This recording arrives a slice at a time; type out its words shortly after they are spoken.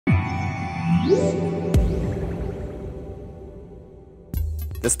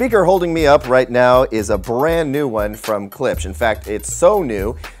The speaker holding me up right now is a brand new one from Klipsch. In fact, it's so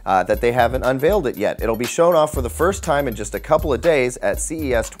new that they haven't unveiled it yet. It'll be shown off for the first time in just a couple of days at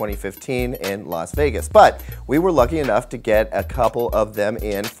CES 2015 in Las Vegas. But we were lucky enough to get a couple of them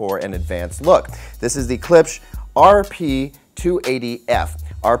in for an advanced look. This is the Klipsch RP280F.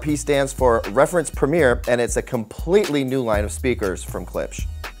 RP stands for Reference Premier, and it's a completely new line of speakers from Klipsch.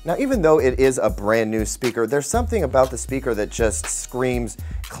 Now, even though it is a brand new speaker, there's something about the speaker that just screams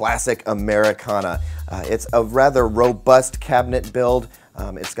classic Americana. It's a rather robust cabinet build.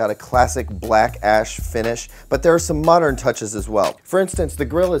 It's got a classic black ash finish, but there are some modern touches as well. For instance, the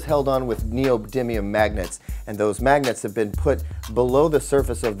grill is held on with neodymium magnets, and those magnets have been put below the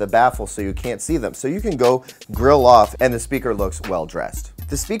surface of the baffle so you can't see them. So you can go grill off and the speaker looks well dressed.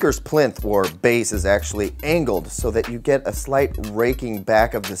 The speaker's plinth or base is actually angled so that you get a slight raking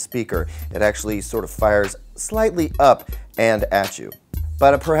back of the speaker. It actually sort of fires slightly up and at you.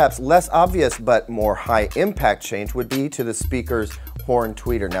 But a perhaps less obvious but more high impact change would be to the speaker's horn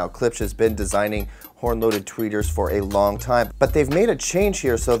tweeter. Now, Klipsch has been designing horn-loaded tweeters for a long time, but they've made a change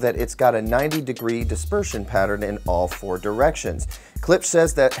here so that it's got a 90-degree dispersion pattern in all four directions. Klipsch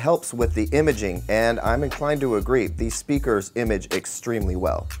says that helps with the imaging, and I'm inclined to agree. These speakers image extremely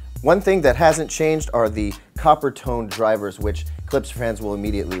well. One thing that hasn't changed are the copper-toned drivers, which Klipsch fans will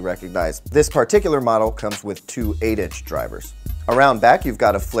immediately recognize. This particular model comes with two 8-inch drivers. Around back, you've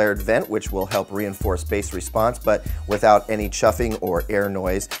got a flared vent, which will help reinforce bass response, but without any chuffing or air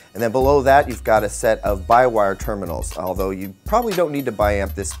noise. And then below that, you've got a set of bi-wire terminals, although you probably don't need to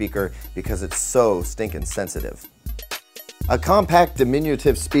bi-amp this speaker because it's so stinking sensitive. A compact,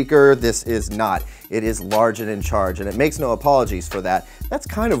 diminutive speaker, this is not. It is large and in charge, and it makes no apologies for that. That's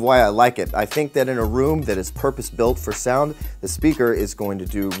kind of why I like it. I think that in a room that is purpose-built for sound, the speaker is going to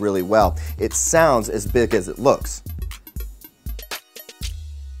do really well. It sounds as big as it looks.